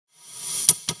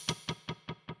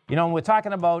You know, when we're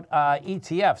talking about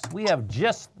ETFs, we have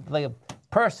just the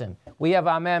person. We have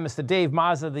our man, Mr. Dave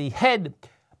Mazza, the head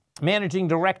managing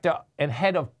director and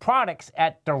head of products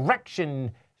at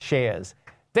Direxion Shares.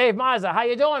 Dave Mazza, how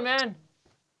you doing, man?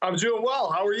 I'm doing well.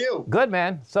 How are you? Good,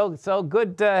 man. So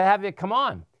good to have you come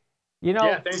on. You know,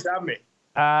 yeah, thanks for having me.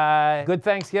 Good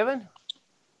Thanksgiving?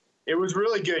 It was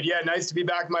really good. Yeah, nice to be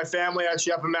back with my family,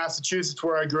 actually up in Massachusetts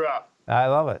where I grew up. I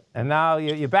love it. And now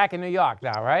you're back in New York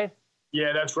now, right?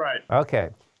 Yeah, that's right. Okay.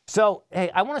 So, hey,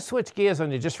 I want to switch gears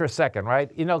on you just for a second, right?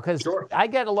 You know, because Sure. I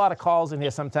get a lot of calls in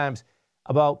here sometimes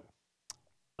about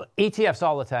ETFs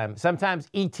all the time, sometimes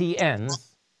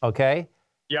ETNs, okay?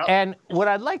 Yeah. And what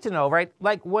I'd like to know, right,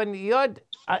 like when you're,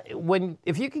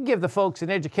 if you can give the folks an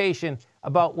education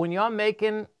about when you're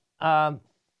making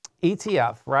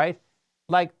ETF, right,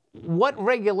 like what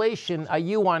regulation are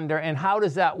you under and how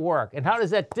does that work? And how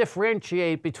does that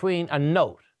differentiate between a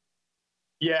note?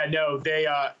 Yeah, no, they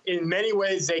in many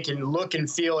ways they can look and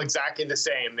feel exactly the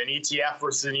same, an ETF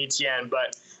versus an ETN.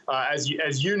 But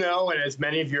as you know, and as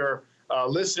many of your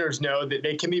listeners know, that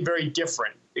they can be very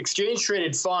different. Exchange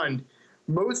traded fund,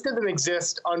 most of them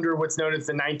exist under what's known as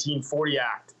the 1940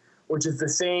 Act, which is the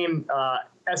same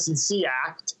SEC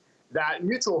Act that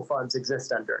mutual funds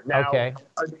exist under. Now, okay.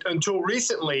 Until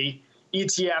recently,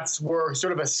 ETFs were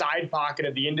sort of a side pocket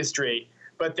of the industry.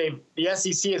 But the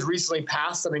SEC has recently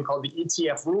passed something called the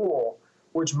ETF rule,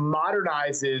 which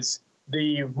modernizes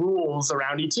the rules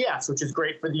around ETFs, which is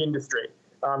great for the industry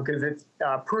because it's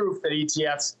proof that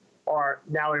ETFs are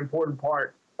now an important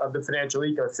part of the financial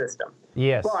ecosystem.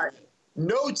 Yes. But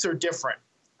notes are different.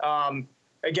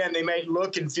 Again, they might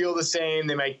look and feel the same.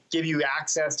 They might give you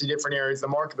access to different areas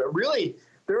of the market, but really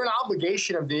they're an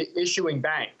obligation of the issuing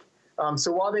bank.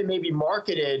 So while they may be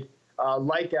marketed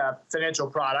like a financial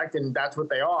product, and that's what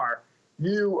they are,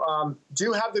 you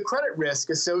do have the credit risk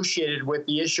associated with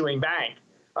the issuing bank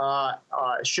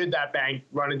should that bank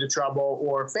run into trouble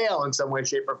or fail in some way,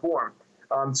 shape, or form.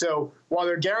 So while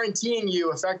they're guaranteeing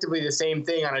you effectively the same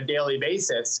thing on a daily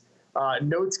basis,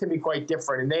 notes can be quite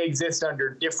different, and they exist under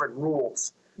different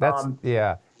rules. That's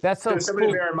so something cool.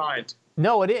 to bear in mind.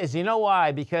 No, it is. You know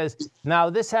why? Because now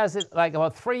this has it like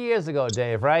about 3 years ago,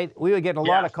 Dave, right? We were getting a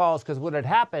lot of calls because what had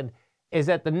happened is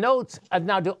that the notes,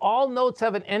 now do all notes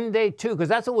have an end date too? Because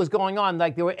that's what was going on.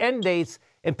 Like there were end dates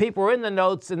and people were in the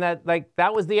notes and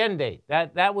that was the end date.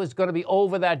 That was going to be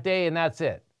over that day and that's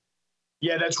it.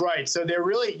 Yeah, that's right. So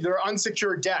they're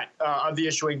unsecured debt of the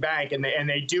issuing bank and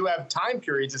they do have time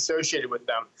periods associated with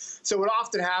them. So what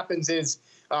often happens is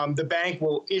the bank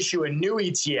will issue a new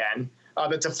ETN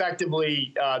that's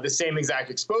effectively the same exact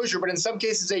exposure, but in some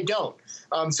cases they don't.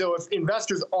 So if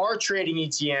investors are trading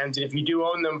ETNs, and if you do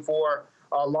own them for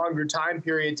longer time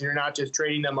periods and you're not just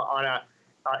trading them on a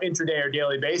intraday or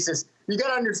daily basis, you got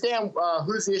to understand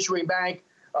who's the issuing bank,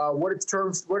 what its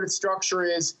terms, what its structure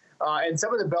is, and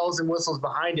some of the bells and whistles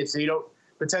behind it, so you don't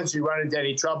potentially run into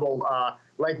any trouble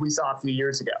like we saw a few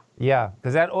years ago. Yeah,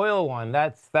 because that oil one,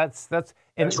 that's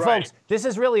and folks, right. This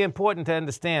is really important to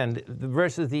understand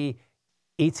versus the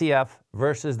ETF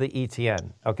versus the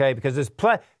ETN, okay? Because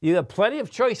you have plenty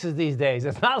of choices these days.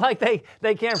 It's not like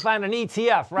they can't find an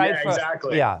ETF, right? Yeah,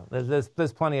 exactly. Yeah,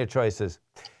 there's plenty of choices.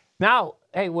 Now,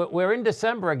 hey, we're in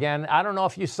December again. I don't know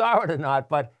if you saw it or not,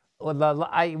 but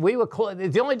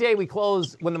the only day we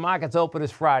close when the market's open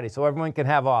is Friday, so everyone can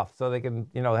have off, so they can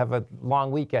have a long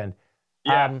weekend.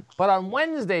 Yeah. But on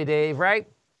Wednesday, Dave, right?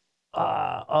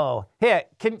 Here,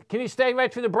 can you stay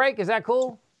right through the break? Is that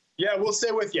cool? Yeah, we'll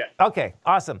stay with you. Okay,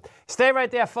 awesome. Stay right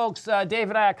there, folks. Dave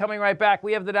and I are coming right back.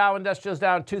 We have the Dow Industrials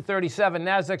down 237,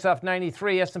 Nasdaq's off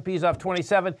 93, S&P's off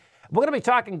 27. We're going to be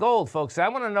talking gold, folks. I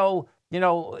want to know,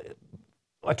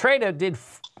 a trader did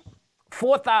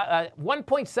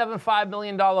 $1.75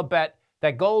 million bet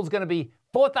that gold's going to be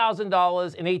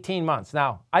 $4,000 in 18 months.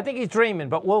 Now, I think he's dreaming,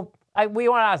 but we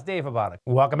want to ask Dave about it.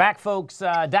 Welcome back, folks.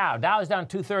 Dow is down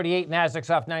 238, Nasdaq's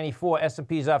off 94,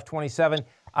 S&P's off 27.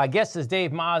 Our guest is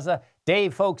Dave Mazza.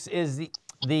 Dave, folks, is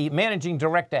the managing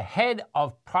director, head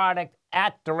of product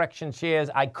at Direxion Shares.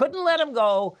 I couldn't let him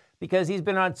go because he's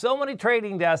been on so many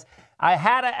trading desks. I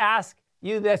had to ask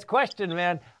you this question,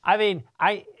 man. I mean,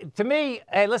 to me,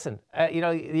 hey, listen, you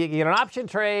get an option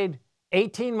trade,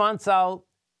 18 months out.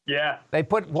 Yeah. They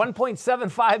put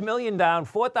 1.75 million down,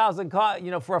 4,000,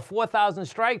 for a 4,000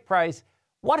 strike price.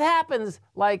 What happens,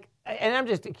 like, and I'm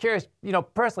just curious,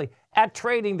 personally, at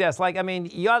trading desks, like, I mean,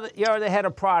 you're the head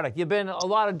of product. You've been a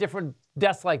lot of different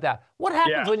desks like that. What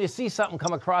happens when you see something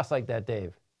come across like that,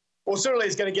 Dave? Well, certainly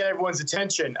it's going to get everyone's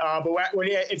attention. But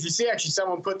if you see actually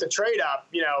someone put the trade up,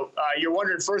 you're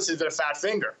wondering first, is it a fat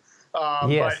finger?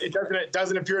 Yes. But it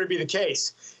doesn't appear to be the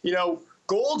case.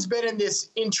 gold's been in this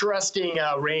interesting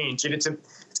range, and it's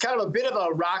kind of a bit of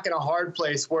a rock and a hard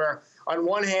place where on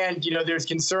one hand, there's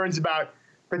concerns about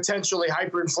potentially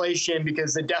hyperinflation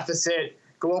because the deficit,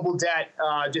 global debt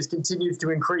just continues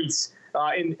to increase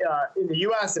in the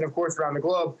U.S. and, of course, around the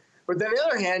globe. But then on the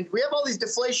other hand, we have all these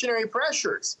deflationary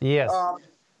pressures. Yes.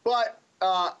 But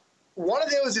one of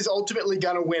those is ultimately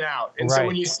going to win out. And so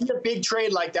when you see a big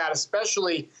trade like that,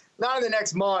 especially not in the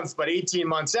next month, but 18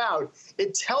 months out,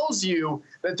 it tells you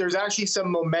that there's actually some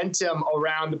momentum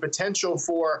around the potential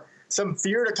for some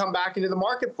fear to come back into the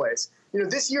marketplace.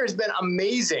 This year has been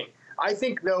amazing. I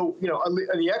think, though, in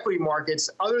the equity markets,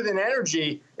 other than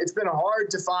energy, it's been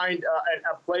hard to find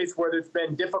a place where it's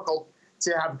been difficult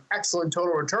to have excellent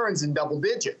total returns in double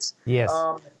digits. Yes.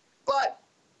 But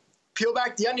peel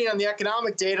back the onion on the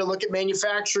economic data, look at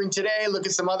manufacturing today, look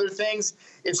at some other things.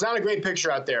 It's not a great picture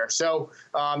out there. So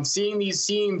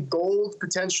seeing gold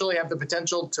potentially have the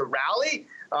potential to rally,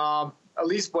 at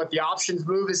least what the options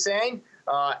move is saying,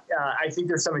 I think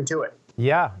there's something to it.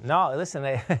 Yeah, no, listen,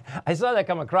 I saw that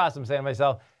come across. I'm saying to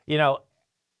myself,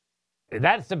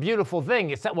 that's a beautiful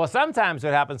thing. Well, sometimes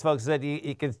what happens, folks, is that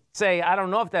you can say, I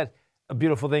don't know if that's a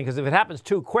beautiful thing, because if it happens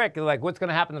too quick, like, what's going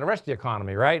to happen to the rest of the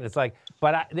economy, right? It's like,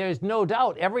 but there's no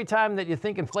doubt, every time that you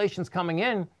think inflation's coming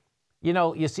in,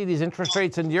 you see these interest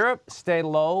rates in Europe stay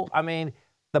low. I mean,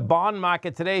 the bond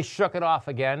market today shook it off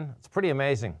again. It's pretty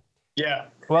amazing. Yeah.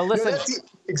 Well, listen.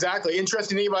 Exactly.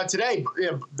 Interesting thing about today.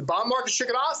 The bond market shook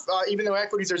it off, even though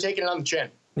equities are taking it on the chin.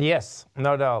 Yes,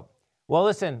 no doubt. Well,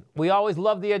 listen, we always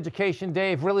love the education,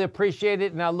 Dave. Really appreciate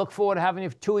it. And I look forward to having you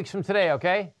 2 weeks from today,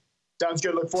 okay? Sounds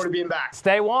good. Look forward to being back.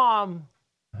 Stay warm.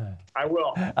 I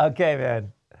will. Okay,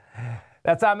 man.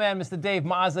 That's our man, Mr. Dave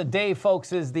Mazza. Dave,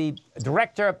 folks, is the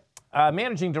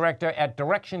managing director at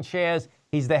Direxion Shares.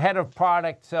 He's the head of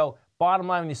product. So bottom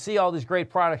line, when you see all these great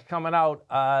products coming out,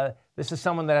 this is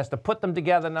someone that has to put them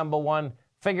together, number one,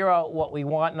 figure out what we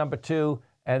want, number two,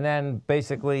 and then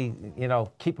basically,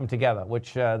 keep them together,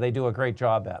 which they do a great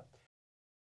job at.